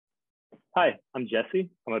Hi, I'm Jesse.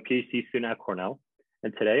 I'm a PhD student at Cornell,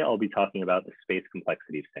 and today I'll be talking about the space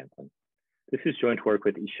complexity of sampling. This is joint work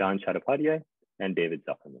with Eshan, Chattopadhyay and David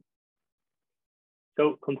Zuckerman.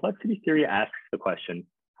 So complexity theory asks the question,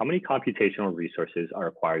 how many computational resources are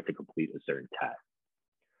required to complete a certain task?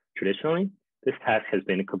 Traditionally, this task has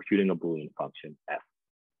been computing a Boolean function, f.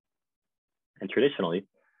 And traditionally,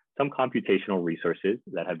 some computational resources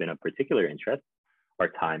that have been of particular interest are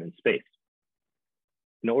time and space.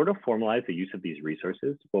 In order to formalize the use of these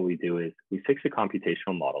resources, what we do is we fix a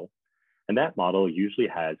computational model, and that model usually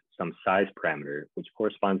has some size parameter which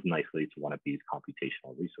corresponds nicely to one of these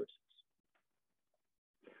computational resources.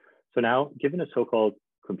 So now, given a so-called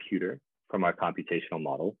computer from our computational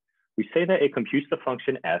model, we say that it computes the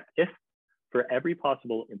function f if, for every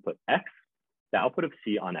possible input x, the output of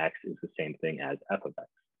c on x is the same thing as f of x.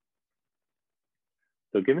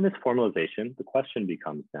 So given this formalization, the question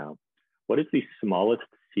becomes now, what is the smallest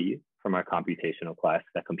c from our computational class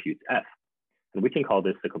that computes f? And we can call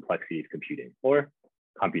this the complexity of computing, or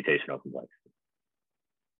computational complexity.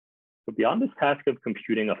 So beyond this task of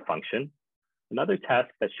computing a function, another task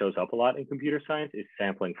that shows up a lot in computer science is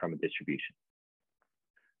sampling from a distribution.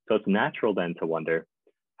 So it's natural then to wonder,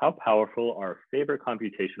 how powerful are our favorite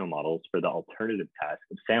computational models for the alternative task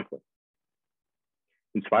of sampling?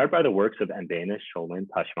 Inspired by the works of Embanis, Schulman,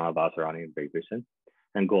 Tashma, Vazirani, and Vigderson,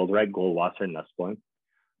 and Goldreich, Goldwasser, and Nussbaum,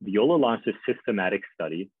 Viola launched a systematic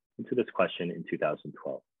study into this question in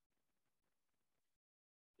 2012.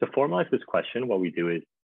 To formalize this question, what we do is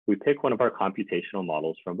we pick one of our computational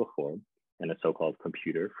models from before and a so-called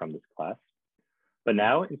computer from this class. But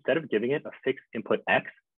now, instead of giving it a fixed input x,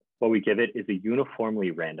 what we give it is a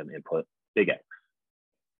uniformly random input, big X.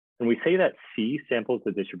 And we say that C samples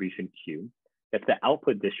the distribution Q if the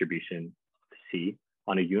output distribution C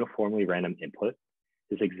on a uniformly random input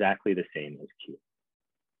is exactly the same as Q.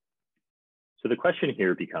 So the question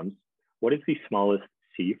here becomes, what is the smallest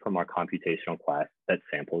C from our computational class that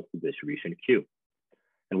samples the distribution Q?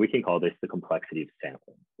 And we can call this the complexity of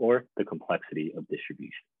sampling, or the complexity of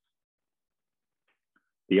distributions.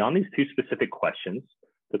 Beyond these two specific questions,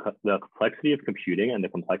 the complexity of computing and the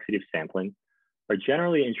complexity of sampling are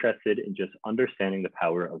generally interested in just understanding the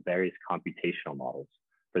power of various computational models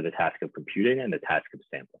for the task of computing and the task of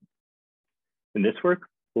sampling. In this work,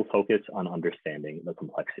 we'll focus on understanding the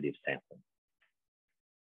complexity of sampling.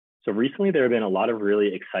 So recently, there have been a lot of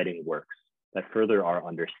really exciting works that further our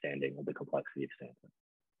understanding of the complexity of sampling.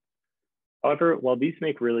 However, while these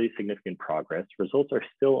make really significant progress, results are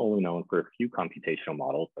still only known for a few computational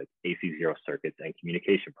models like AC0 circuits and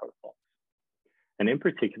communication protocols. And in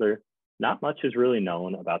particular, not much is really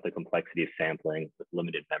known about the complexity of sampling with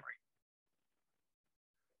limited memory.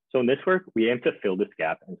 So in this work, we aim to fill this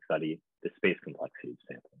gap and study the space complexity of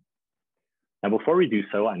sampling. Now, before we do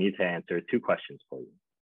so, I need to answer two questions for you.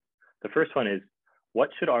 The first one is, what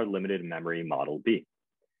should our limited memory model be?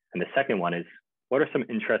 And the second one is, what are some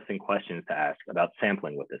interesting questions to ask about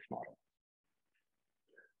sampling with this model?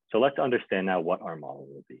 So let's understand now what our model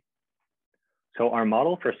will be. So our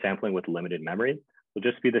model for sampling with limited memory will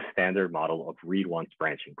just be the standard model of read-once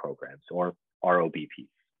branching programs, or ROBPs.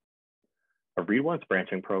 A read-once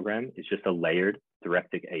branching program is just a layered,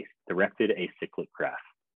 directed acyclic graph.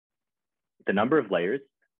 The number of layers,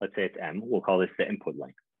 let's say it's M, we'll call this the input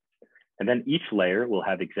length. And then each layer will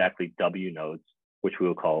have exactly W nodes, which we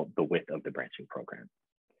will call the width of the branching program.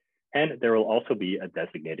 And there will also be a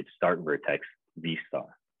designated start vertex, V star.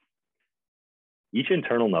 Each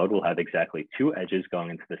internal node will have exactly two edges going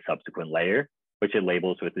into the subsequent layer, which it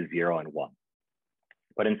labels with a 0 and 1.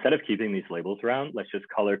 But instead of keeping these labels around, let's just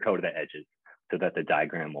color code the edges so that the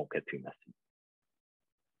diagram won't get too messy.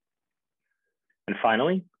 And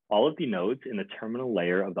finally, all of the nodes in the terminal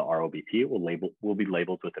layer of the ROBP will be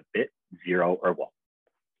labeled with a bit, 0 or 1.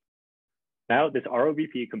 Now, this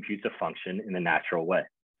ROBP computes a function in the natural way.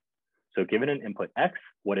 So given an input x,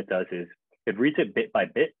 what it does is it reads it bit by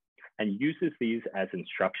bit and uses these as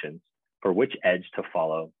instructions for which edge to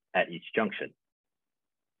follow at each junction.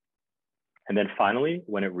 And then finally,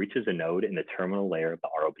 when it reaches a node in the terminal layer of the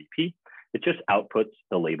ROBP, it just outputs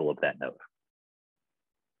the label of that node.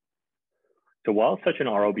 So while such an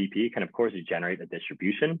ROBP can of course generate a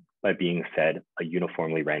distribution by being fed a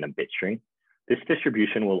uniformly random bit string, this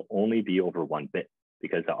distribution will only be over 1 bit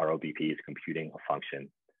because the ROBP is computing a function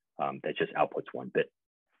that just outputs 1 bit.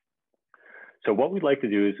 So what we'd like to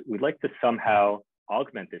do is we'd like to somehow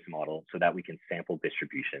augment this model so that we can sample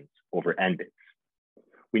distributions over n bits.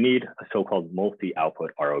 We need a so-called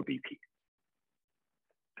multi-output ROBP.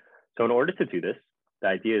 So in order to do this, the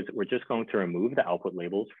idea is we're just going to remove the output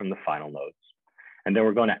labels from the final nodes, and then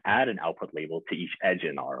we're going to add an output label to each edge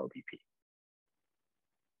in the ROBP.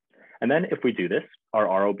 And then if we do this, our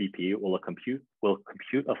ROBP will compute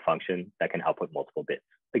a function that can output multiple bits,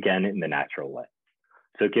 again, in the natural way.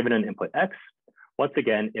 So given an input X, once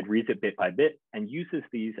again, it reads it bit by bit and uses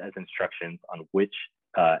these as instructions on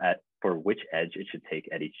for which edge it should take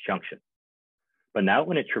at each junction. But now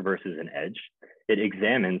when it traverses an edge, it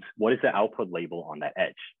examines what is the output label on that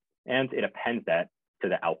edge, and it appends that to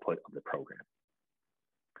the output of the program.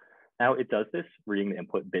 Now it does this, reading the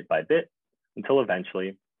input bit by bit, until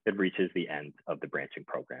eventually it reaches the end of the branching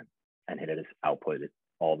program, and it has outputted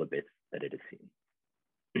all the bits that it has seen.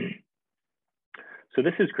 So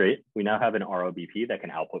this is great. We now have an ROBP that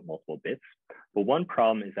can output multiple bits, but one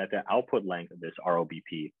problem is that the output length of this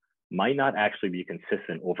ROBP might not actually be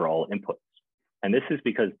consistent over all inputs. And this is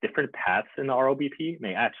because different paths in the ROBP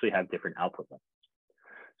may actually have different output lengths.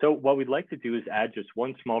 So what we'd like to do is add just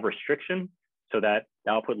one small restriction so that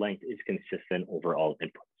the output length is consistent over all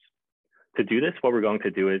inputs. To do this, what we're going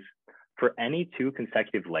to do is, for any two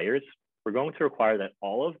consecutive layers, we're going to require that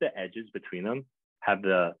all of the edges between them have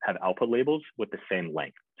output labels with the same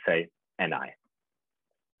length, say NI.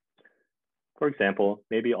 For example,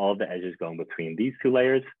 maybe all of the edges going between these two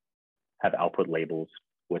layers have output labels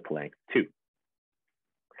with length 2.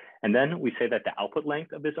 And then we say that the output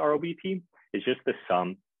length of this ROBP is just the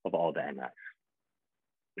sum of all the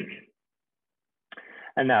NIs.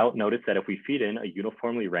 And now notice that if we feed in a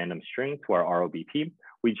uniformly random string to our ROBP,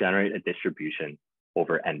 we generate a distribution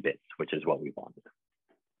over n bits, which is what we wanted.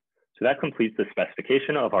 So that completes the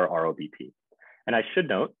specification of our ROBP. And I should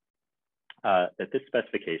note that this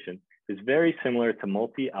specification is very similar to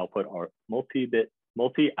multi-output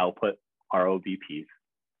ROBPs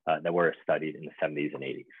that were studied in the 70s and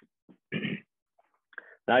 80s.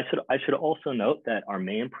 Now I should also note that our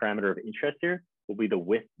main parameter of interest here will be the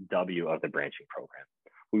width W of the branching program.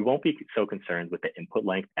 We won't be so concerned with the input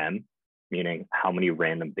length M, meaning how many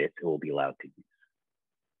random bits it will be allowed to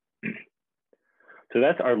use. So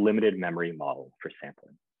that's our limited memory model for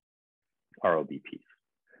sampling, ROBPs.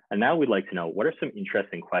 And now we'd like to know, what are some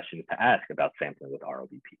interesting questions to ask about sampling with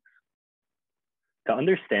ROBPs? To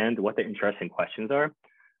understand what the interesting questions are,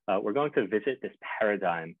 we're going to visit this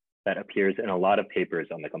paradigm that appears in a lot of papers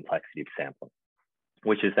on the complexity of sampling,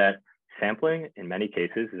 which is that sampling in many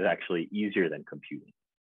cases is actually easier than computing.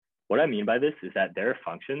 What I mean by this is that there are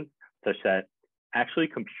functions such that actually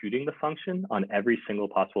computing the function on every single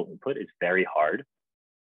possible input is very hard,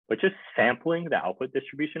 but just sampling the output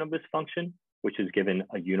distribution of this function, which is given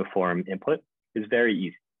a uniform input, is very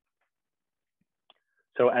easy.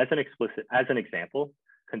 So as an example,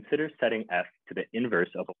 consider setting f to the inverse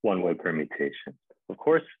of a one-way permutation. Of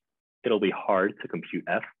course, it'll be hard to compute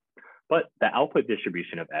f, but the output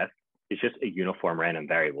distribution of f is just a uniform random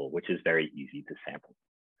variable, which is very easy to sample.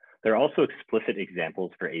 There are also explicit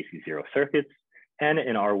examples for AC0 circuits, and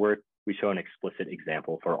in our work, we show an explicit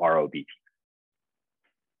example for ROBP.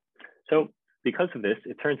 So because of this,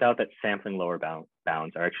 it turns out that sampling lower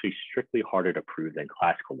bounds are actually strictly harder to prove than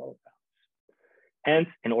classical lower bounds. Hence,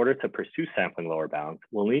 in order to pursue sampling lower bounds,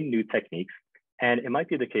 we'll need new techniques, and it might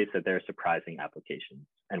be the case that there are surprising applications,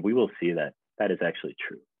 and we will see that that is actually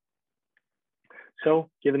true.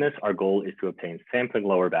 So given this, our goal is to obtain sampling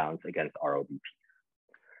lower bounds against ROBP.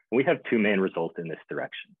 We have two main results in this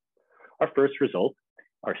direction. Our first result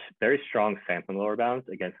are very strong sampling lower bounds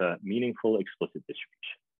against a meaningful explicit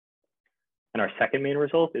distribution. And our second main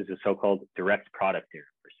result is a so-called direct product theorem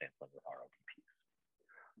for sampling with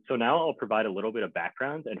ROBPs. So now I'll provide a little bit of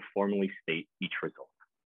background and formally state each result.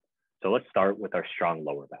 So let's start with our strong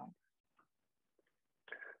lower bound.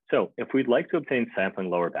 So if we'd like to obtain sampling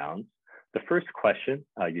lower bounds, the first question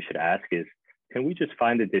you should ask is, can we just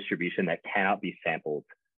find a distribution that cannot be sampled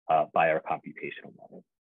by our computational model?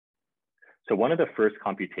 So one of the first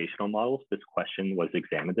computational models this question was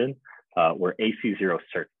examined in were AC0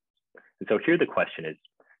 circuits. And so here the question is,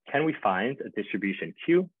 can we find a distribution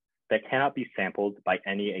Q that cannot be sampled by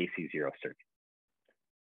any AC0 circuit?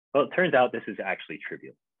 Well, it turns out this is actually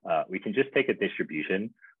trivial. We can just take a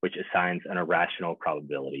distribution which assigns an irrational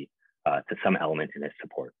probability to some element in its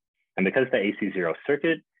support. And because the AC0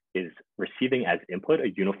 circuit is receiving as input a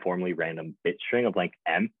uniformly random bit string of length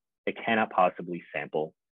M, it cannot possibly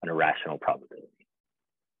sample an irrational probability.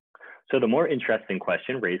 So the more interesting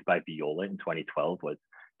question raised by Viola in 2012 was,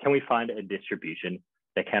 can we find a distribution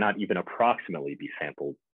that cannot even approximately be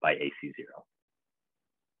sampled by AC0?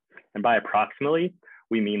 And by approximately,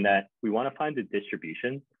 we mean that we want to find a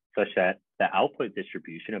distribution such that the output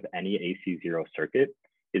distribution of any AC0 circuit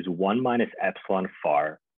is 1 minus epsilon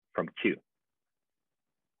far from Q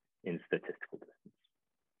in statistical distance.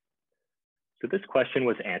 So this question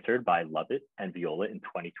was answered by Lovett and Viola in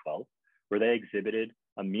 2012 where they exhibited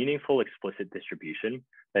a meaningful explicit distribution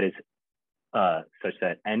that is such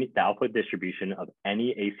that the output distribution of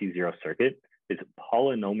any AC0 circuit is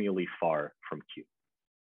polynomially far from Q.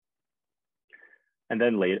 And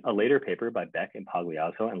then a later paper by Beck and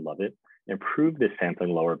Pagliazzo and Lovett improved this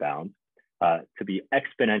sampling lower bound to be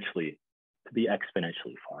exponentially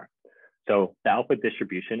far. So the output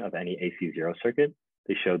distribution of any AC0 circuit,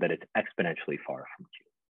 they showed that it's exponentially far from Q.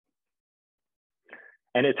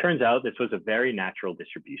 And it turns out this was a very natural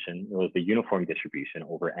distribution. It was a uniform distribution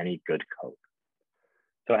over any good code.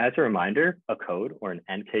 So as a reminder, a code or an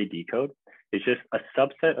NKD code is just a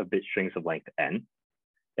subset of bit strings of length n.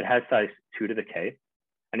 It has size 2 to the k,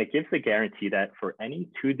 and it gives the guarantee that for any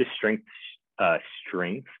two distinct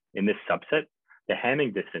strings in this subset, the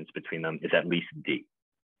Hamming distance between them is at least d.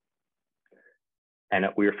 And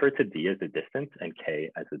we refer to d as the distance and k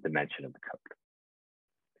as the dimension of the code.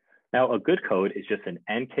 Now, a good code is just an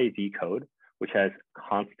NKD code, which has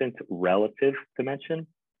constant relative dimension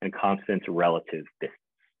and constant relative distance.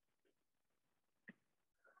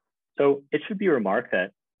 So it should be remarked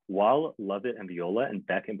that while Lovett and Viola and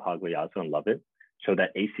Beck and Pagliazzo and Lovett show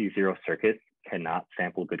that AC0 circuits cannot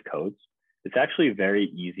sample good codes, it's actually very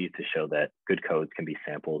easy to show that good codes can be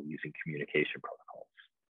sampled using communication protocols.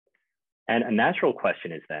 And a natural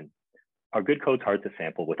question is then, are good codes hard to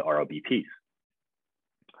sample with ROBPs?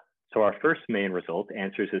 So our first main result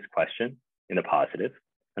answers this question in the positive,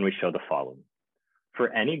 and we show the following.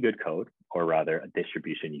 For any good code, or rather a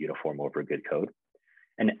distribution uniform over a good code,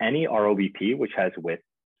 and any ROBP which has width,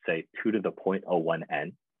 say 2 to the 0.01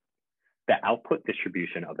 n, the output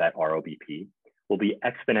distribution of that ROBP will be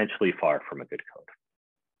exponentially far from a good code.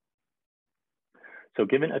 So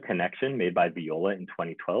given a connection made by Viola in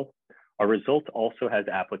 2012, our result also has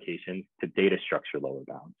applications to data structure lower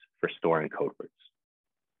bounds for storing code words.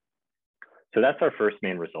 So that's our first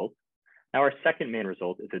main result. Now our second main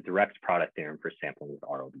result is a direct product theorem for sampling with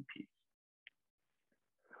ROBPs.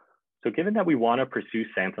 So given that we want to pursue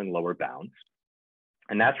sampling lower bounds,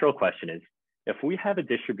 a natural question is, if we have a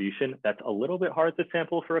distribution that's a little bit hard to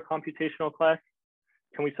sample for a computational class,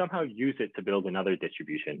 can we somehow use it to build another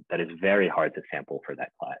distribution that is very hard to sample for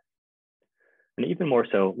that class? And even more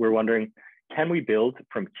so, we're wondering, can we build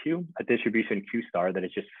from Q a distribution Q star that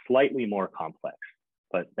is just slightly more complex,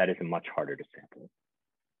 but that is much harder to sample?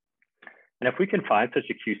 And if we can find such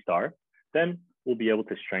a Q star, then we'll be able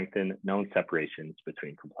to strengthen known separations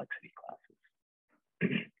between complexity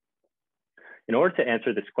classes. In order to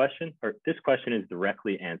answer this question, this question is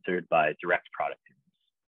directly answered by direct product theorems.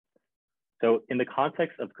 So in the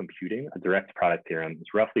context of computing, a direct product theorem is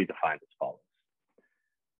roughly defined as follows.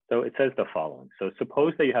 So it says the following. So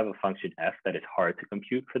suppose that you have a function f that is hard to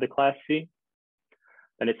compute for the class C.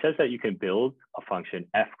 Then it says that you can build a function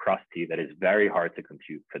f cross t that is very hard to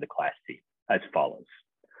compute for the class C as follows.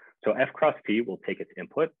 So f cross t will take its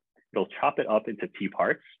input, it'll chop it up into t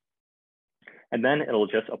parts, and then it'll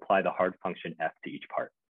just apply the hard function f to each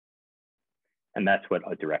part. And that's what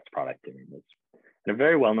a direct product theorem is. And a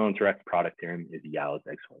very well-known direct product theorem is Yau's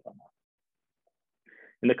XOR lemma.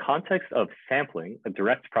 In the context of sampling, a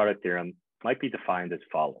direct product theorem might be defined as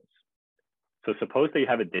follows. So suppose that you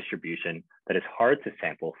have a distribution that is hard to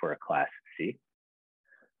sample for a class C.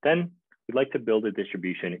 Then we'd like to build a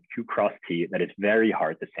distribution Q cross T that is very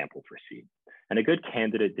hard to sample for C. And a good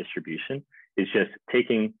candidate distribution is just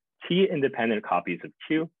taking T independent copies of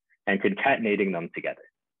Q and concatenating them together.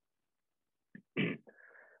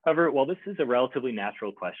 However, while this is a relatively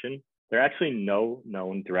natural question, there are actually no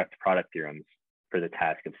known direct product theorems for the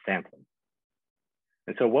task of sampling.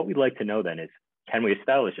 And so what we'd like to know then is, can we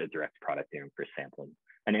establish a direct product theorem for sampling,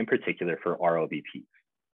 and in particular for ROBPs?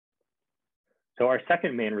 So our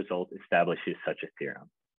second main result establishes such a theorem.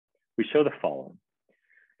 We show the following.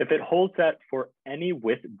 If it holds that for any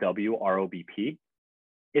width W ROBP,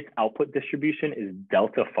 its output distribution is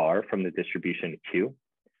delta far from the distribution Q,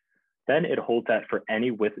 then it holds that for any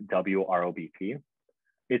width W ROBP,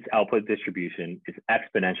 its output distribution is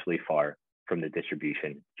exponentially far from the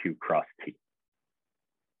distribution Q cross T.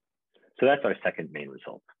 So that's our second main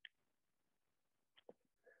result.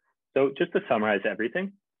 So just to summarize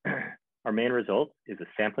everything, our main result is a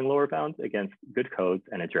sampling lower bound against good codes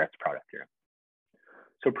and a direct product theorem.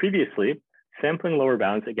 So previously, sampling lower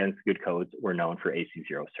bounds against good codes were known for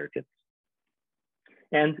AC0 circuits.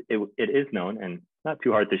 And it is known, and not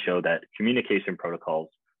too hard to show, that communication protocols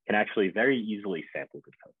can actually very easily sample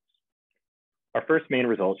good codes. Our first main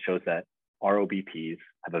result shows that ROBPs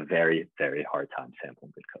have a very, very hard time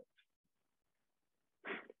sampling good codes.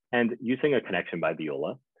 And using a connection by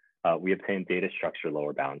Viola, we obtain data structure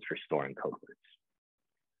lower bounds for storing code words.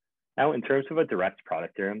 Now, in terms of a direct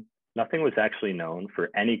product theorem, nothing was actually known for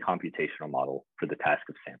any computational model for the task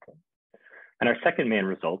of sampling. And our second main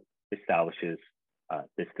result establishes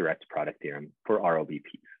this direct product theorem for ROBPs.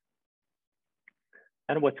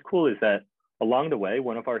 And what's cool is that along the way,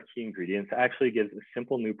 one of our key ingredients actually gives a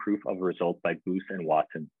simple new proof of a result by Booth and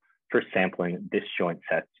Watson for sampling disjoint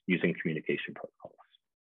sets using communication protocols.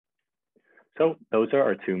 So those are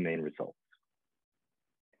our two main results.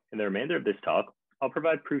 In the remainder of this talk, I'll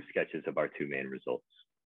provide proof sketches of our two main results.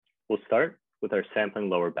 We'll start with our sampling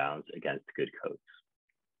lower bounds against good codes.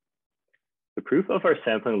 The proof of our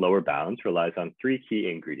sampling lower bounds relies on three key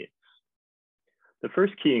ingredients. The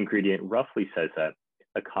first key ingredient roughly says that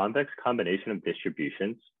a convex combination of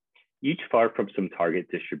distributions, each far from some target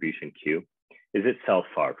distribution Q, is itself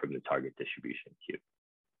far from the target distribution Q.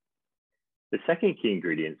 The second key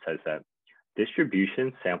ingredient says that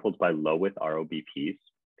distributions sampled by low-width ROBPs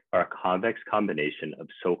are a convex combination of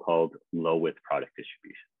so-called low-width product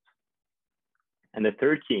distributions. And the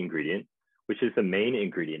third key ingredient, which is the main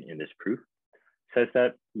ingredient in this proof, says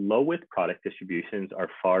that low-width product distributions are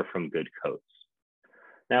far from good codes.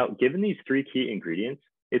 Now, given these three key ingredients,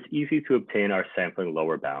 it's easy to obtain our sampling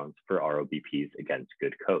lower bounds for ROBPs against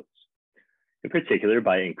good codes. In particular,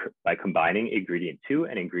 by combining ingredient 2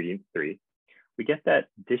 and ingredient 3, we get that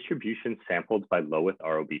distributions sampled by low-width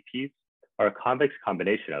ROBPs are a convex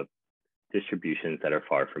combination of distributions that are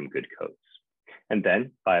far from good codes. And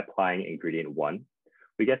then, by applying ingredient 1,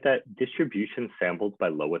 we get that distributions sampled by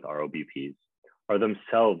low-width ROBPs are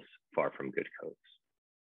themselves far from good codes.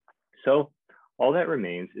 So all that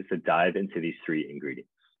remains is to dive into these three ingredients.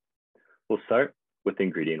 We'll start with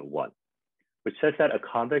ingredient 1, which says that a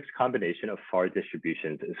convex combination of far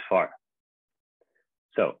distributions is far.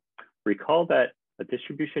 So recall that a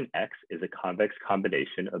distribution X is a convex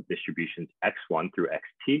combination of distributions X1 through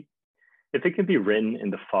XT if it can be written in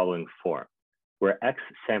the following form, where X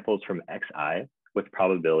samples from Xi with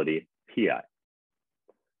probability Pi.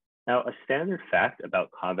 Now, a standard fact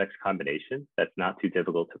about convex combinations that's not too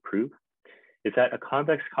difficult to prove is that a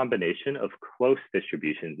convex combination of close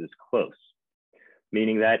distributions is close,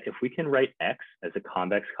 meaning that if we can write X as a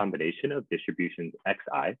convex combination of distributions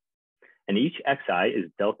Xi, and each Xi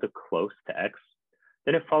is delta close to X,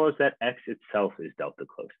 then it follows that X itself is delta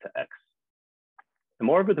close to X. And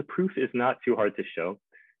moreover, the proof is not too hard to show.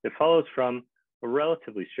 It follows from a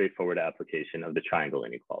relatively straightforward application of the triangle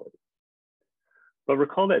inequality. But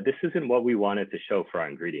recall that this isn't what we wanted to show for our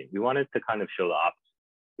ingredient. We wanted to kind of show the opposite.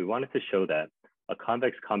 We wanted to show that a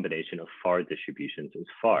convex combination of far distributions is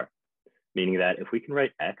far, meaning that if we can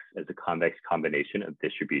write X as a convex combination of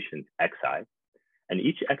distributions Xi, and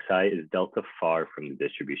each Xi is delta far from the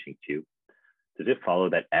distribution Q, does it follow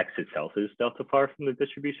that X itself is delta far from the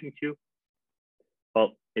distribution Q?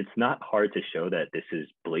 Well, it's not hard to show that this is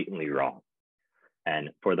blatantly wrong, and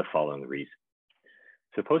for the following reason.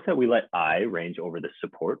 Suppose that we let I range over the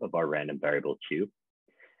support of our random variable Q,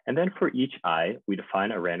 and then for each I, we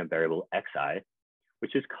define a random variable Xi,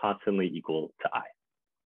 which is constantly equal to I.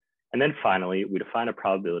 And then finally, we define a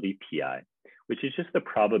probability Pi, which is just the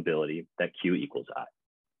probability that Q equals I.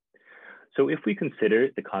 So if we consider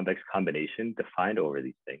the convex combination defined over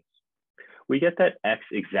these things, we get that X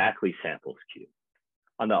exactly samples Q.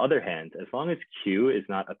 On the other hand, as long as Q is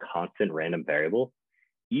not a constant random variable,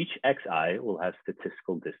 each Xi will have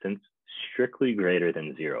statistical distance strictly greater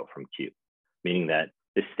than 0 from Q, meaning that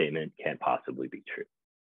this statement can't possibly be true.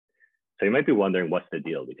 So you might be wondering what's the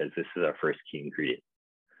deal, because this is our first key ingredient.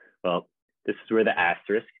 Well, this is where the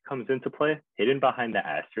asterisk comes into play. Hidden behind the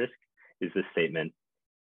asterisk is the statement,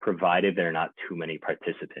 provided there are not too many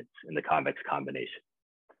participants in the convex combination.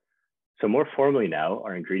 So more formally now,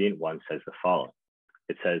 our ingredient 1 says the following.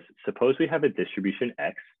 It says, suppose we have a distribution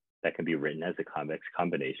X that can be written as a convex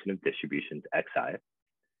combination of distributions Xi,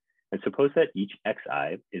 and suppose that each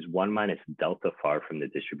Xi is 1 minus delta far from the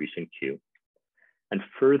distribution Q. And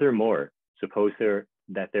furthermore, suppose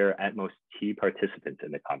that there are at most T participants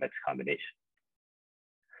in the convex combination.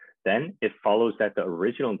 Then it follows that the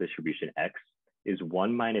original distribution X is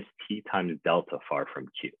 1 minus T times delta far from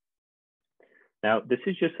Q. Now, this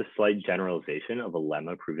is just a slight generalization of a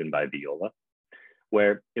lemma proven by Viola,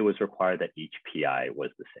 where it was required that each Pi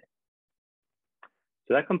was the same.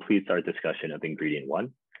 So that completes our discussion of ingredient 1.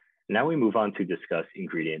 Now we move on to discuss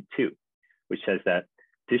ingredient 2, which says that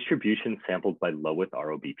distributions sampled by low-width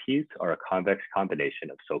ROBPs are a convex combination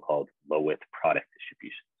of so-called low-width product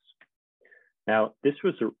distributions. Now,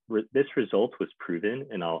 this result was proven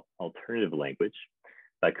in alternative language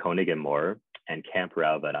by Koenig and Moore and Camp,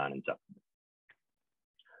 Rao, Vadan, and Zuckerman.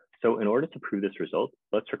 So in order to prove this result,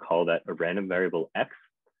 let's recall that a random variable X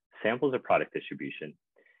samples a product distribution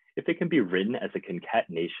if it can be written as a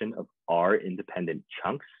concatenation of R independent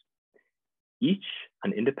chunks, each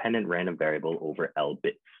an independent random variable over L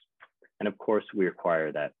bits. And of course, we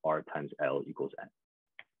require that R times L equals N.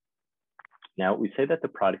 Now, we say that the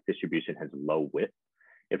product distribution has low width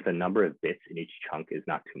if the number of bits in each chunk is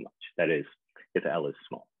not too much. That is, if L is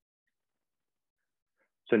small.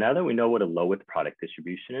 So now that we know what a low width product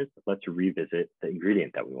distribution is, let's revisit the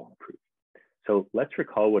ingredient that we want to prove. So let's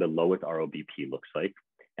recall what a low width ROBP looks like,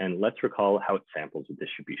 and let's recall how it samples a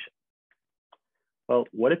distribution. Well,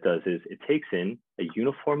 what it does is it takes in a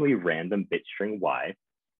uniformly random bit string Y,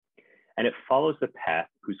 and it follows the path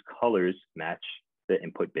whose colors match the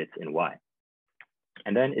input bits in Y.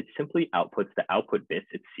 And then it simply outputs the output bits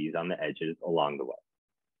it sees on the edges along the way.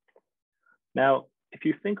 Now, if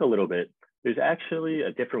you think a little bit, there's actually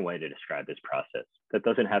a different way to describe this process that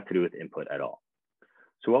doesn't have to do with input at all.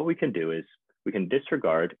 So what we can do is we can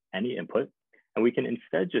disregard any input, and we can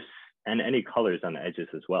instead and any colors on the edges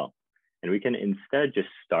as well. And we can instead just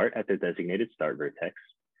start at the designated start vertex,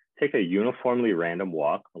 take a uniformly random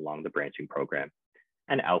walk along the branching program,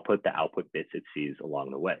 and output the output bits it sees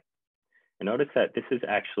along the way. And notice that this is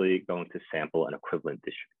actually going to sample an equivalent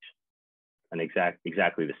distribution,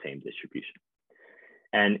 exactly the same distribution.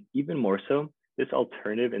 And even more so, this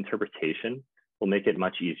alternative interpretation will make it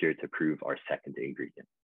much easier to prove our second ingredient.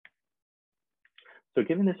 So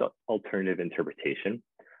given this alternative interpretation,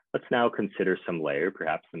 let's now consider some layer,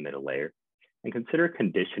 perhaps the middle layer, and consider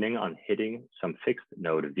conditioning on hitting some fixed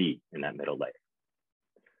node V in that middle layer.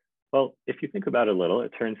 Well, if you think about it a little,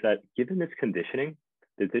 it turns that given this conditioning,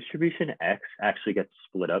 the distribution X actually gets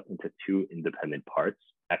split up into two independent parts,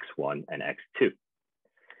 X1 and X2.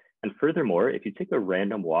 And furthermore, if you take a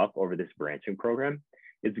random walk over this branching program,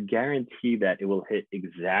 it's guaranteed that it will hit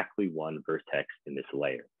exactly one vertex in this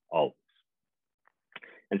layer, always.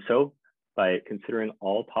 And so by considering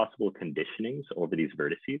all possible conditionings over these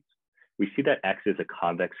vertices, we see that X is a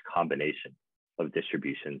convex combination of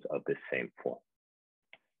distributions of this same form.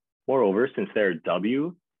 Moreover, since there are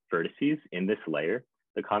W vertices in this layer,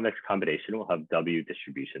 the convex combination will have W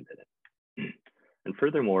distributions in it. And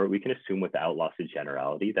furthermore, we can assume without loss of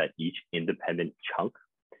generality that each independent chunk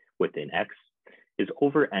within X is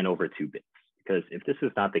over N over 2 bits, because if this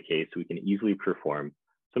is not the case, we can easily perform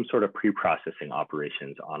some sort of pre-processing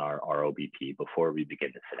operations on our ROBP before we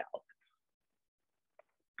begin this analysis.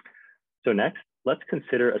 So next, let's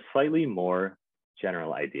consider a slightly more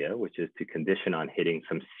general idea, which is to condition on hitting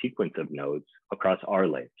some sequence of nodes across R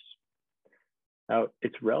layers. Now,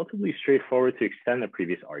 it's relatively straightforward to extend the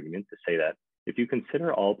previous argument to say that if you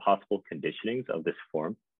consider all possible conditionings of this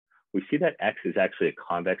form, we see that X is actually a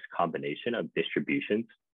convex combination of distributions,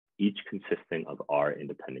 each consisting of R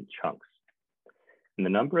independent chunks. And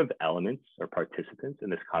the number of elements or participants in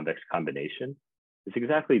this convex combination is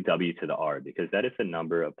exactly W to the R, because that is the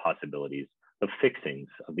number of possibilities of fixings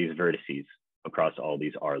of these vertices across all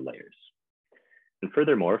these R layers. And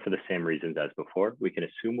furthermore, for the same reasons as before, we can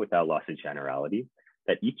assume without loss of generality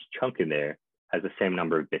that each chunk in there has the same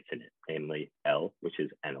number of bits in it, namely L, which is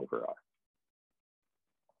N over R.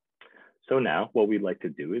 So now what we'd like to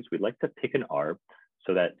do is we'd like to pick an R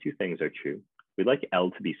so that two things are true. We'd like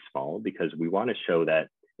L to be small because we want to show that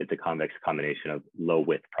it's a convex combination of low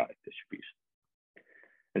width product distribution.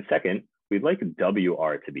 And second, we'd like W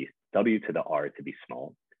to the R to be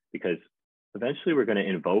small because eventually we're going to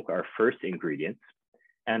invoke our first ingredients.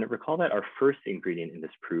 And recall that our first ingredient in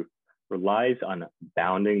this proof relies on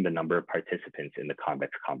bounding the number of participants in the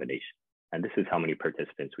convex combination. And this is how many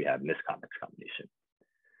participants we have in this convex combination.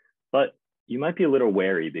 But you might be a little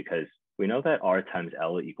wary because we know that R times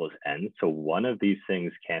L equals N, so one of these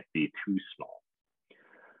things can't be too small.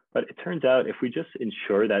 But it turns out if we just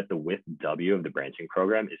ensure that the width W of the branching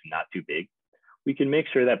program is not too big, we can make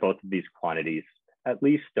sure that both of these quantities at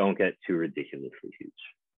least don't get too ridiculously huge.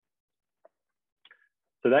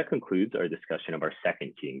 So that concludes our discussion of our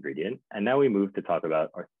second key ingredient. And now we move to talk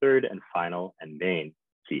about our third and final and main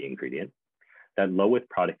key ingredient, that low width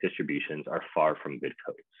product distributions are far from good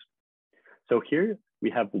codes. So here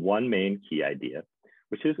we have one main key idea,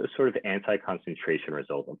 which is a sort of anti-concentration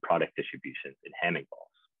result of product distributions in Hamming balls.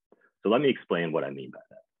 So let me explain what I mean by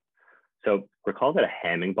that. So recall that a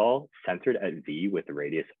Hamming ball centered at V with the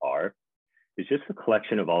radius R is just a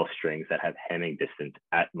collection of all strings that have Hamming distance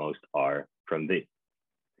at most R from V.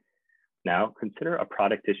 Now consider a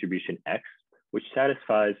product distribution X, which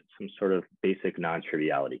satisfies some sort of basic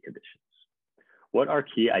non-triviality conditions. What our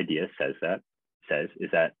key idea says is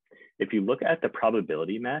that if you look at the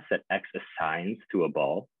probability mass that X assigns to a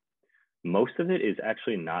ball, most of it is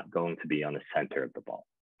actually not going to be on the center of the ball.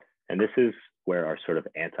 And this is where our sort of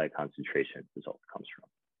anti-concentration result comes from.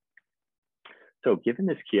 So given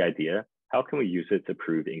this key idea, how can we use it to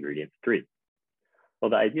prove ingredient 3?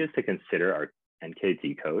 Well, the idea is to consider our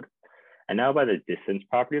NKD code. And now by the distance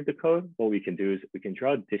property of the code, what we can do is we can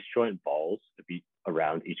draw disjoint balls to be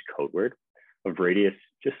around each code word of radius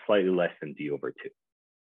just slightly less than d over 2.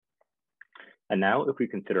 And now if we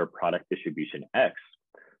consider a product distribution x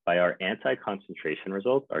by our anti-concentration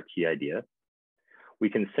result, our key idea, we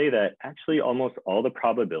can say that actually almost all the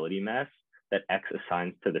probability mass that x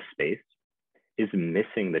assigns to the space is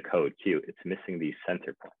missing the code q. It's missing these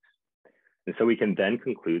center points. And so we can then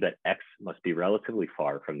conclude that x must be relatively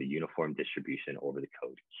far from the uniform distribution over the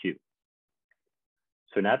code q.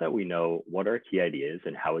 So now that we know what our key idea is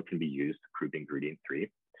and how it can be used to prove ingredient 3,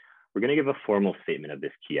 we're going to give a formal statement of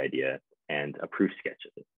this key idea and a proof sketch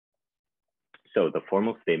of it. So the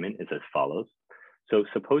formal statement is as follows. So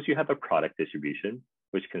suppose you have a product distribution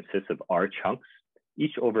which consists of R chunks,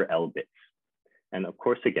 each over L bits. And of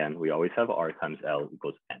course, again, we always have R times L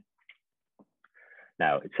equals N.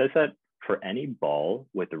 Now it says that for any ball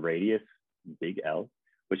with the radius big L,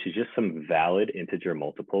 which is just some valid integer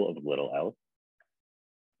multiple of little l,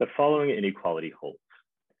 the following inequality holds.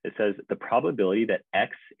 It says the probability that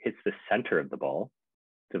x hits the center of the ball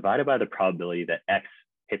divided by the probability that x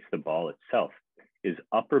hits the ball itself is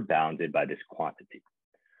upper bounded by this quantity.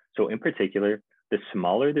 So in particular, the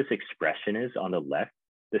smaller this expression is on the left,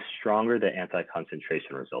 the stronger the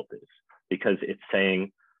anti-concentration result is, because it's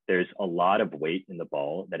saying there's a lot of weight in the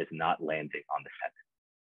ball that is not landing on the center,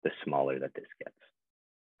 the smaller that this gets.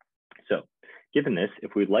 So given this,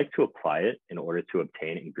 if we'd like to apply it in order to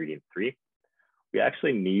obtain ingredient 3, we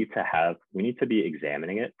actually need to be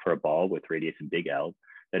examining it for a ball with radius big L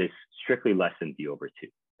that is strictly less than d over 2.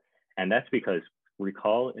 And that's because,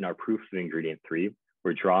 recall in our proof of ingredient 3,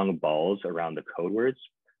 we're drawing balls around the code words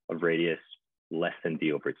of radius less than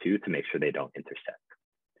d over 2 to make sure they don't intersect.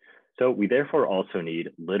 So we therefore also need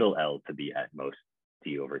little l to be at most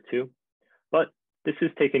d over 2, but this is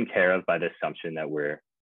taken care of by the assumption that we're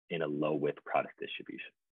in a low width product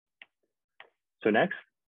distribution. So next,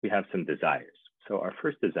 we have some desires. So our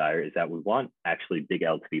first desire is that we want actually big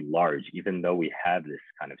L to be large, even though we have this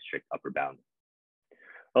kind of strict upper bound.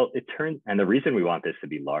 Well, and the reason we want this to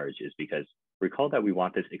be large is because recall that we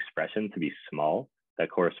want this expression to be small that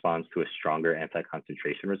corresponds to a stronger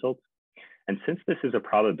anti-concentration result. And since this is a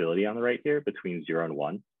probability on the right here between 0 and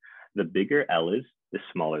 1, the bigger L is, the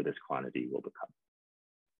smaller this quantity will become.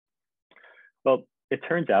 Well, it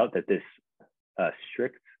turns out that this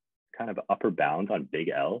strict kind of upper bound on big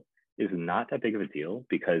L is not that big of a deal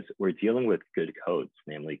because we're dealing with good codes,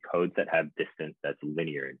 namely codes that have distance that's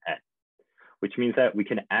linear in n, which means that we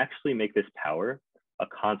can actually make this power a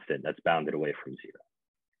constant that's bounded away from 0.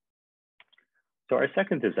 So our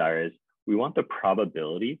second desire is we want the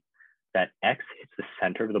probability that x hits the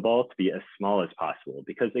center of the ball to be as small as possible,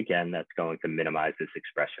 because again, that's going to minimize this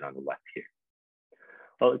expression on the left here.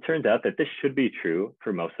 Well, it turns out that this should be true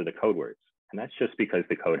for most of the code words, and that's just because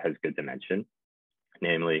the code has good dimension,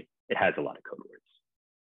 namely, it has a lot of code words.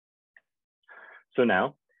 So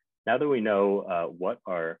now that we know what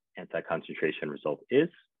our anti-concentration result is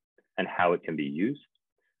and how it can be used,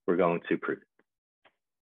 we're going to prove it.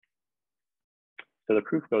 So the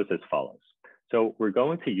proof goes as follows. So we're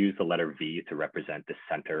going to use the letter V to represent the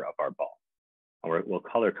center of our ball, and we'll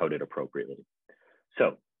color code it appropriately.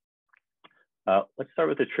 So let's start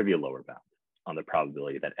with the trivial lower bound on the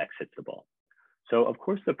probability that x hits the ball. So of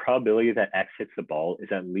course, the probability that x hits the ball is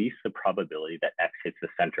at least the probability that x hits the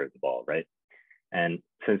center of the ball, right? And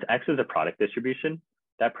since x is a product distribution,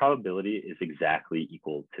 that probability is exactly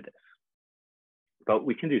equal to this. But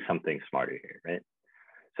we can do something smarter here, right?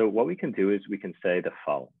 So what we can do is we can say the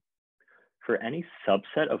following. For any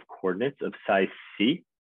subset of coordinates of size c,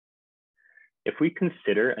 if we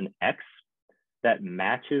consider an x that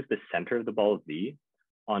matches the center of the ball V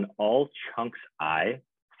on all chunks I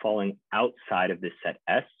falling outside of this set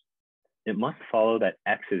S, it must follow that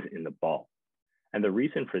x is in the ball. And the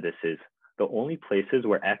reason for this is the only places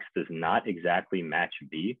where x does not exactly match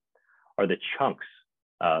V are the chunks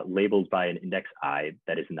labeled by an index I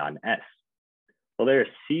that is non-S. Well, there are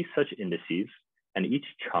C such indices, and each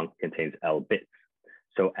chunk contains L bits.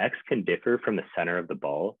 So x can differ from the center of the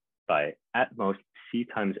ball by at most C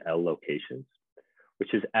times L locations,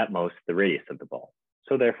 which is at most the radius of the ball.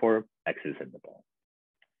 So therefore, x is in the ball.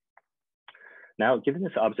 Now, given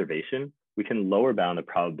this observation, we can lower bound the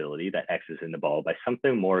probability that x is in the ball by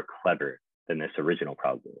something more clever than this original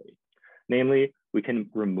probability. Namely, we can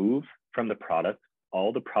remove from the product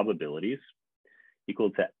all the probabilities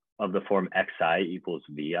equal to of the form xi equals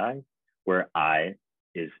vi, where I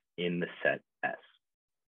is in the set S.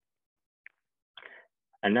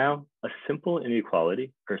 And now a simple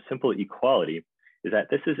inequality or simple equality is that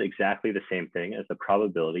this is exactly the same thing as the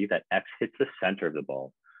probability that X hits the center of the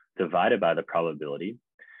ball divided by the probability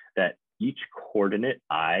that each coordinate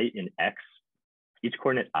I in S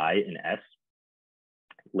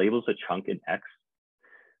labels a chunk in X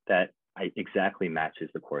that exactly matches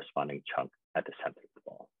the corresponding chunk at the center of the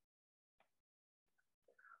ball.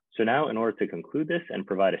 So now in order to conclude this and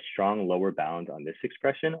provide a strong lower bound on this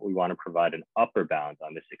expression, we want to provide an upper bound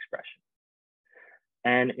on this expression.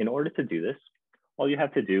 And in order to do this, all you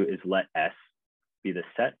have to do is let S be the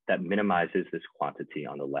set that minimizes this quantity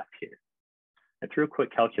on the left here. And through a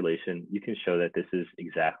quick calculation, you can show that this is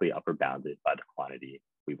exactly upper bounded by the quantity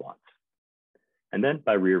we want. And then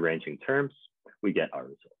by rearranging terms, we get our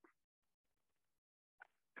result.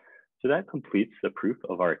 So that completes the proof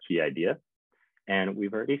of our key idea. And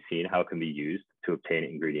we've already seen how it can be used to obtain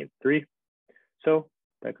ingredient 3. So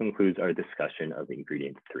that concludes our discussion of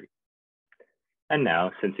ingredient 3. And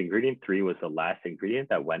now, since ingredient 3 was the last ingredient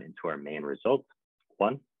that went into our main result,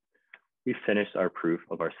 1, we finished our proof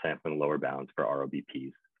of our sampling lower bounds for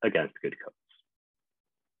ROBPs against good codes.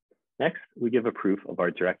 Next, we give a proof of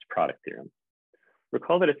our direct product theorem.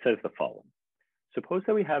 Recall that it says the following. Suppose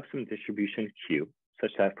that we have some distribution Q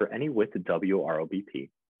such that for any width W ROBP,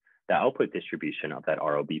 the output distribution of that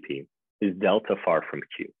ROBP is delta far from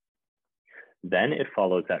Q. Then it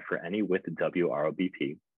follows that for any width W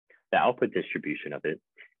ROBP, the output distribution of it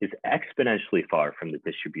is exponentially far from the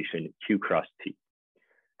distribution Q cross T.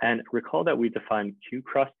 And recall that we define Q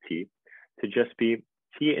cross T to just be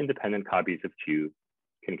T independent copies of Q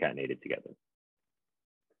concatenated together.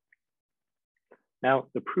 Now,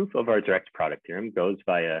 the proof of our direct product theorem goes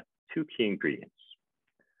via 2 key ingredients.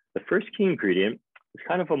 The first key ingredient is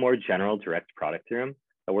kind of a more general direct product theorem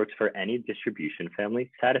that works for any distribution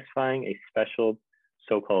family satisfying a special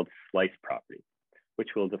so-called slice property, which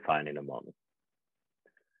we'll define in a moment.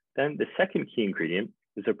 Then the second key ingredient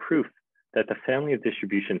is a proof that the family of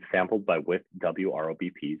distributions sampled by width W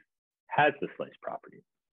ROBPs has the slice property.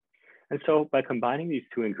 And so by combining these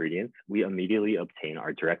 2 ingredients, we immediately obtain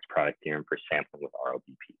our direct product theorem for sampling with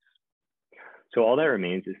ROBPs. So all that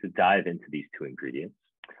remains is to dive into these 2 ingredients.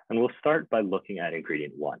 And we'll start by looking at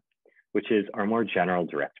ingredient 1, which is our more general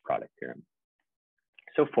direct product theorem.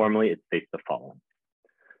 So formally, it states the following.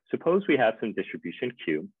 Suppose we have some distribution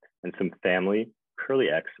Q and some family curly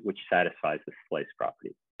X, which satisfies the slice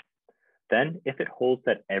property. Then if it holds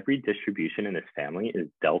that every distribution in this family is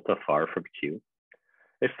delta far from Q,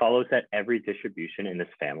 it follows that every distribution in this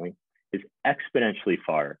family is exponentially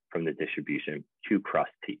far from the distribution Q cross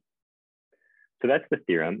T. So that's the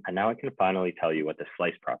theorem, and now I can finally tell you what the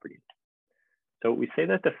slice property is. So we say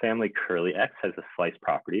that the family curly X has a slice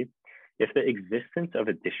property if the existence of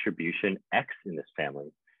a distribution X in this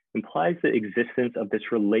family implies the existence of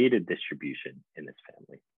this related distribution in this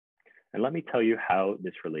family. And let me tell you how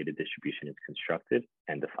this related distribution is constructed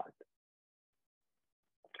and defined.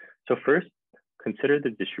 So first, consider the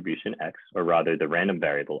distribution X, or rather the random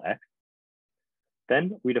variable X.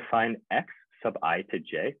 Then we define X sub I to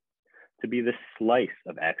J to be the slice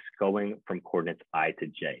of X going from coordinates I to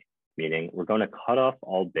J, meaning we're going to cut off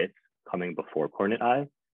all bits coming before coordinate I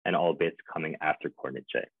and all bits coming after coordinate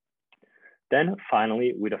J. Then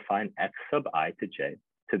finally, we define X sub I to J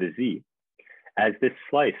to the Z as this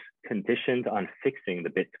slice conditioned on fixing the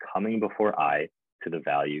bits coming before I to the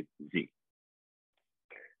value Z.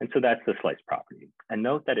 And so that's the slice property. And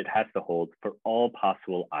note that it has to hold for all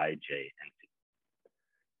possible I, J, and Z.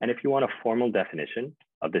 And if you want a formal definition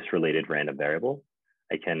of this related random variable,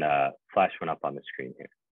 I can flash one up on the screen here.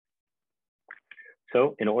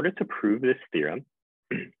 So in order to prove this theorem,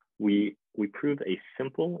 we prove a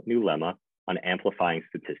simple new lemma on amplifying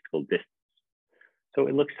statistical distance. So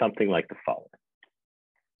it looks something like the following.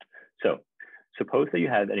 So suppose that you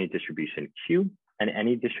have any distribution Q and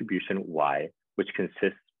any distribution Y, which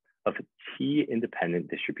consists of T independent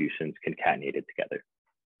distributions concatenated together.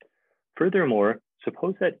 Furthermore,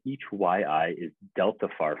 suppose that each yi is delta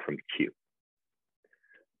far from Q.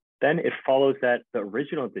 Then it follows that the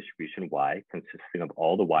original distribution y, consisting of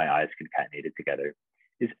all the yi's concatenated together,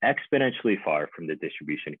 is exponentially far from the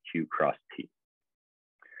distribution Q cross T.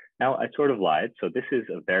 Now, I sort of lied. So this is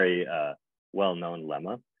a very well-known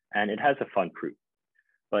lemma, and it has a fun proof,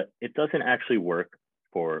 but it doesn't actually work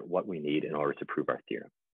for what we need in order to prove our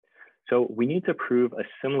theorem. So we need to prove a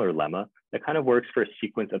similar lemma that kind of works for a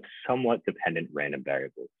sequence of somewhat dependent random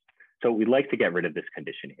variables. So we'd like to get rid of this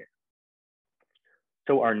condition here.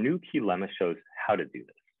 So our new key lemma shows how to do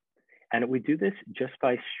this. And we do this just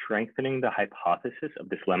by strengthening the hypothesis of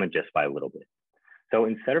this lemma just by a little bit. So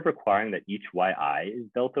instead of requiring that each yi is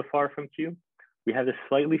delta far from Q, we have a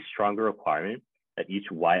slightly stronger requirement that each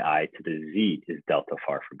yi to the z is delta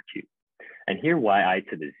far from q. And here yi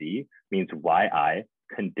to the z means yi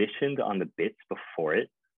conditioned on the bits before it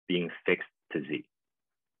being fixed to z.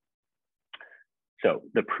 So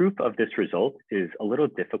the proof of this result is a little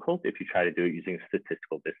difficult if you try to do it using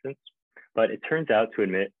statistical distance, but it turns out to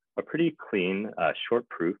admit a pretty clean, short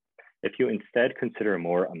proof if you instead consider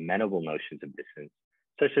more amenable notions of distance,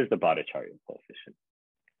 such as the Bhattacharya coefficient.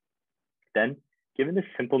 Then, given this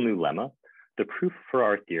simple new lemma, the proof for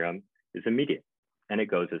our theorem is immediate, and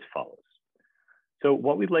it goes as follows. So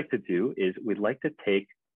what we'd like to do is we'd like to take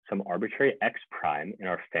some arbitrary x prime in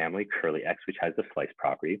our family curly x, which has the slice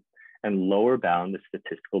property, and lower bound the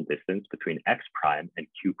statistical distance between x prime and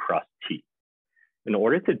q cross t. In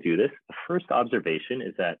order to do this, the first observation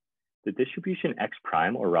is that the distribution x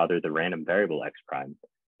prime, or rather the random variable x prime,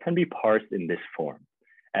 can be parsed in this form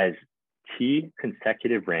as t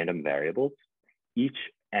consecutive random variables, each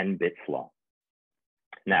n bits long.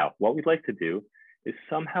 Now, what we'd like to do is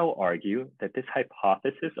somehow argue that this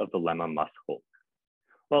hypothesis of the lemma must hold.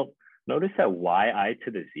 Well, notice that yi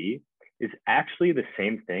to the z is actually the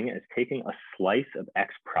same thing as taking a slice of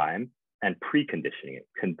x prime and preconditioning it,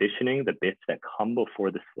 conditioning the bits that come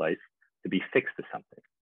before the slice to be fixed to something.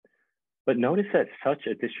 But notice that such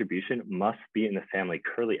a distribution must be in the family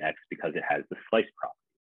curly x because it has the slice property.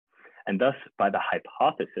 And thus, by the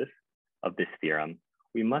hypothesis of this theorem,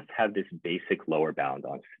 we must have this basic lower bound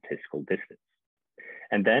on statistical distance.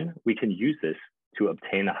 And then we can use this to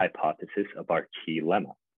obtain the hypothesis of our key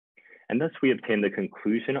lemma. And thus we obtain the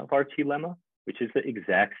conclusion of our key lemma, which is the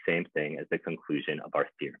exact same thing as the conclusion of our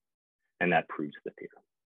theorem. And that proves the theorem.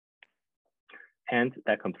 And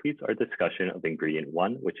that completes our discussion of ingredient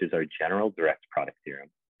 1, which is our general direct product theorem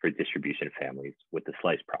for distribution families with the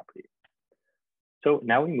slice property. So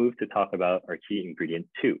now we move to talk about our key ingredient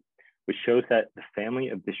 2, which shows that the family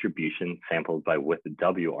of distribution sampled by width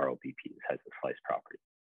W ROBPs has the slice property.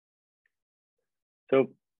 So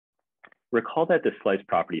recall that the slice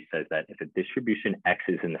property says that if a distribution X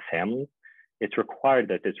is in the family, it's required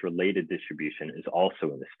that this related distribution is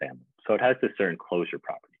also in this family. So it has this certain closure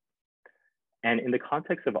property. And in the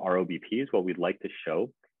context of ROBPs, what we'd like to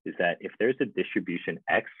show is that if there's a distribution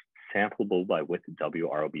X sampleable by width W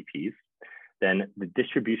ROBPs, then the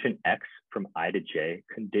distribution X from I to J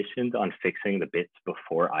conditioned on fixing the bits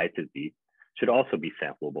before I to Z should also be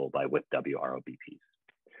sampleable by width W ROBPs.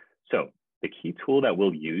 So the key tool that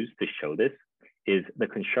we'll use to show this is the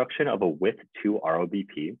construction of a width 2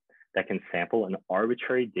 ROBP that can sample an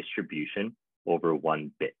arbitrary distribution over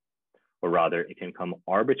one bit, or rather it can come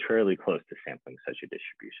arbitrarily close to sampling such a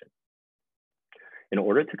distribution. In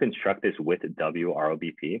order to construct this width W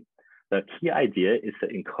ROBP, the key idea is to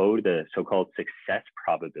encode the so-called success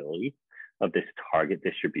probability of this target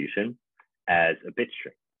distribution as a bit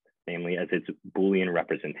string, namely as its Boolean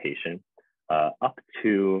representation up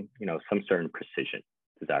to some certain precision,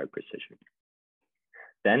 desired precision.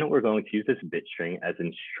 Then we're going to use this bit string as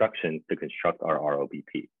instructions to construct our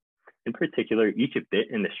ROBP. In particular, each bit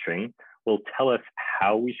in the string will tell us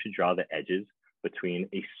how we should draw the edges between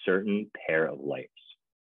a certain pair of layers.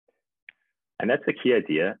 And that's the key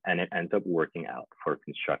idea, and it ends up working out for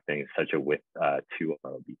constructing such a width 2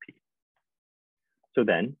 ROBP. So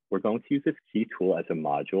then we're going to use this key tool as a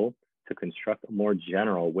module to construct a more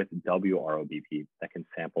general width W ROBP that can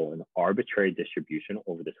sample an arbitrary distribution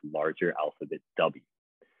over this larger alphabet W.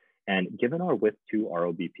 And given our width 2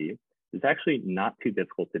 ROBP, it's actually not too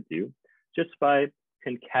difficult to do just by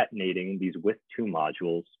concatenating these width 2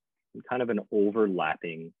 modules in kind of an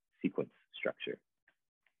overlapping sequence structure.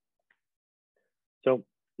 So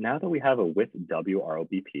now that we have a width W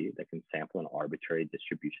ROBP that can sample an arbitrary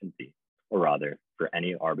distribution D, or rather for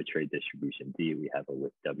any arbitrary distribution D, we have a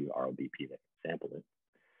width W ROBP that can sample it.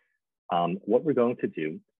 What we're going to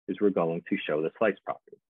do is we're going to show the slice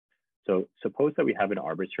property. So suppose that we have an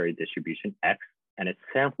arbitrary distribution X and it's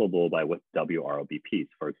sampleable by width W ROBPs.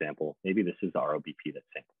 For example, maybe this is the ROBP that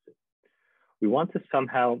samples it. We want to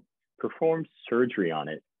somehow perform surgery on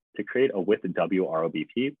it to create a width W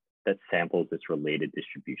ROBP that samples this related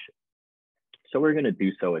distribution. So we're going to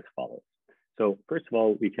do so as follows. So first of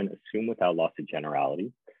all, we can assume without loss of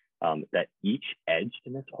generality that each edge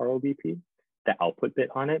in this ROBP, the output bit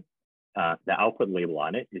on it, the output label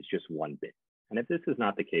on it is just one bit. And if this is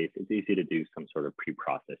not the case, it's easy to do some sort of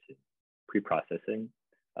pre-processing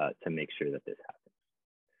to make sure that this happens.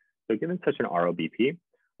 So given such an ROBP,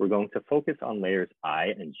 we're going to focus on layers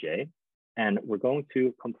I and J, and we're going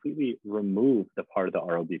to completely remove the part of the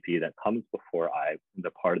ROBP that comes before I,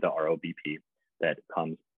 the part of the ROBP that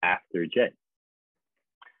comes after J.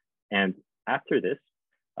 And after this,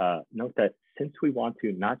 Note that since we want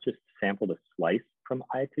to not just sample the slice from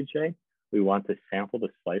I to j, we want to sample the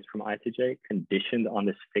slice from I to j conditioned on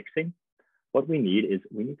this fixing. What we need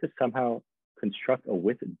to somehow construct a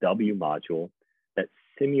with W module that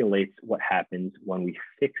simulates what happens when we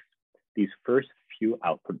fix these first few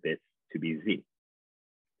output bits to be Z.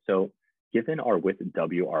 So given our with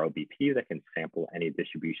W ROBP that can sample any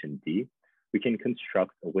distribution D, we can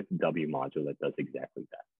construct a with W module that does exactly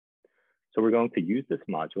that. So we're going to use this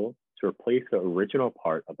module to replace the original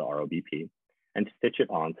part of the ROBP and stitch it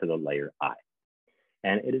onto the layer I.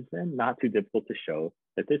 And it is then not too difficult to show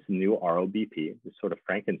that this new ROBP, this sort of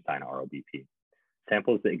Frankenstein ROBP,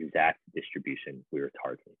 samples the exact distribution we were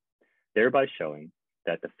targeting, thereby showing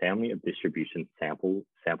that the family of distributions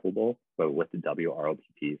samplable but with the W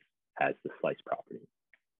ROBPs has the slice property.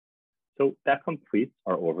 So that completes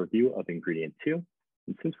our overview of ingredient 2.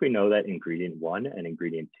 And since we know that ingredient 1 and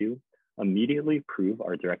ingredient 2 immediately prove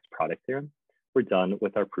our direct product theorem, we're done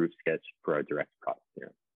with our proof sketch for our direct product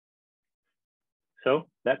theorem. So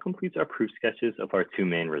that completes our proof sketches of our two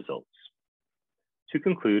main results. To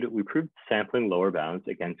conclude, we proved sampling lower bounds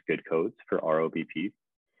against good codes for ROBPs, and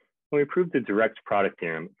we proved the direct product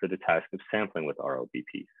theorem for the task of sampling with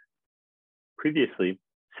ROBPs. Previously,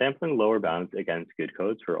 sampling lower bounds against good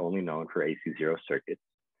codes were only known for AC0 circuits,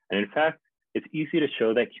 and in fact, it's easy to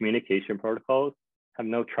show that communication protocols have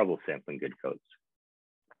no trouble sampling good codes.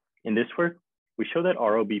 In this work, we show that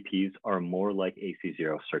ROBPs are more like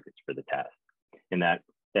AC0 circuits for the task, in that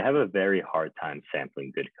they have a very hard time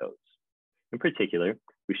sampling good codes. In particular,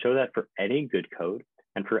 we show that for any good code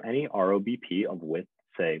and for any ROBP of width,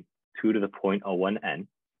 say 2 to the 0.01n,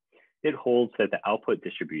 it holds that the output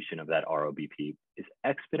distribution of that ROBP is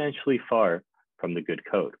exponentially far from the good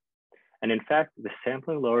code. And in fact, the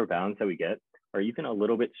sampling lower bounds that we get are even a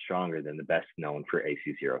little bit stronger than the best known for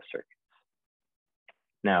AC0 circuits.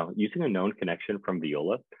 Now, using a known connection from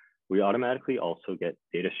Viola, we automatically also get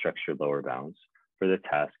data structure lower bounds for the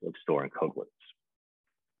task of storing code words.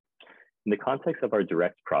 In the context of our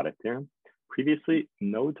direct product theorem, previously,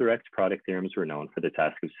 no direct product theorems were known for the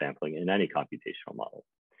task of sampling in any computational model.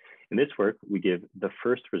 In this work, we give the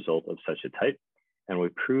first result of such a type, and we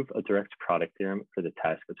prove a direct product theorem for the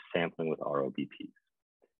task of sampling with ROBPs.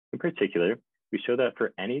 In particular, we show that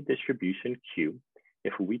for any distribution Q,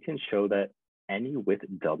 if we can show that any with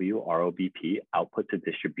W ROBP outputs a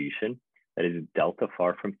distribution that is delta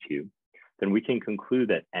far from Q, then we can conclude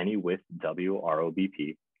that any with W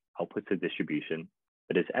ROBP outputs a distribution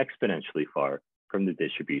that is exponentially far from the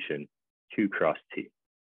distribution Q cross T.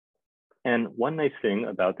 And one nice thing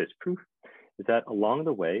about this proof is that along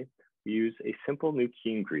the way, we use a simple new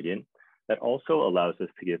key ingredient that also allows us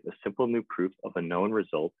to give a simple new proof of a known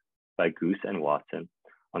result by Goose and Watson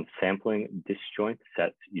on sampling disjoint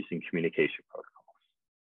sets using communication protocols.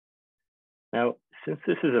 Now, since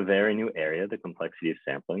this is a very new area, the complexity of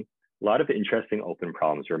sampling, a lot of interesting open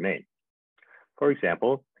problems remain. For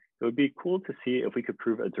example, it would be cool to see if we could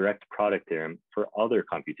prove a direct product theorem for other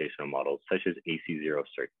computational models, such as AC0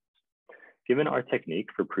 circuits. Given our technique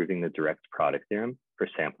for proving the direct product theorem for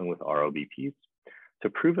sampling with ROBPs, to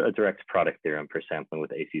prove a direct product theorem for sampling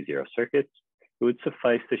with AC0 circuits, it would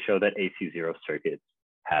suffice to show that AC0 circuits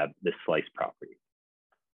have the slice property.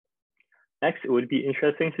 Next, it would be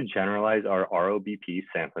interesting to generalize our ROBP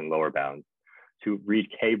sampling lower bounds to read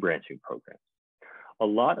K branching programs. A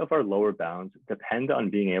lot of our lower bounds depend on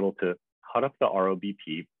being able to cut up the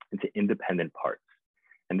ROBP into independent parts.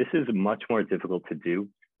 And this is much more difficult to do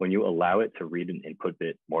when you allow it to read an input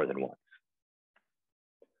bit more than once.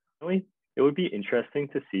 Finally, it would be interesting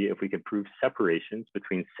to see if we could prove separations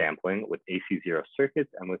between sampling with AC0 circuits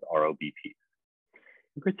and with ROBPs.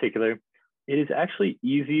 In particular, it is actually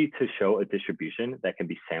easy to show a distribution that can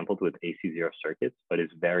be sampled with AC0 circuits, but is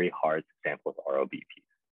very hard to sample with ROBPs.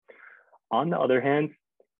 On the other hand,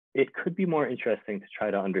 it could be more interesting to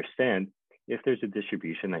try to understand if there's a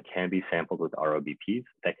distribution that can be sampled with ROBPs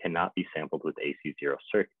that cannot be sampled with AC0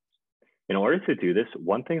 circuits. In order to do this,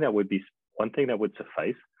 one thing that would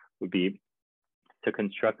suffice would be to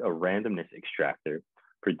construct a randomness extractor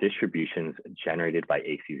for distributions generated by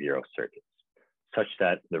AC0 circuits, such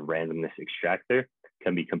that the randomness extractor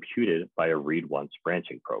can be computed by a read-once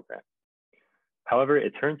branching program. However,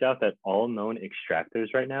 it turns out that all known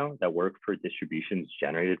extractors right now that work for distributions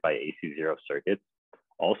generated by AC0 circuits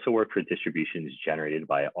also work for distributions generated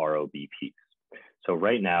by ROBPs. So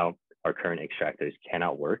right now, our current extractors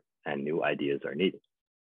cannot work and new ideas are needed.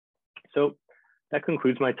 So that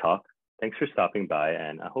concludes my talk. Thanks for stopping by,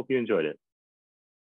 and I hope you enjoyed it.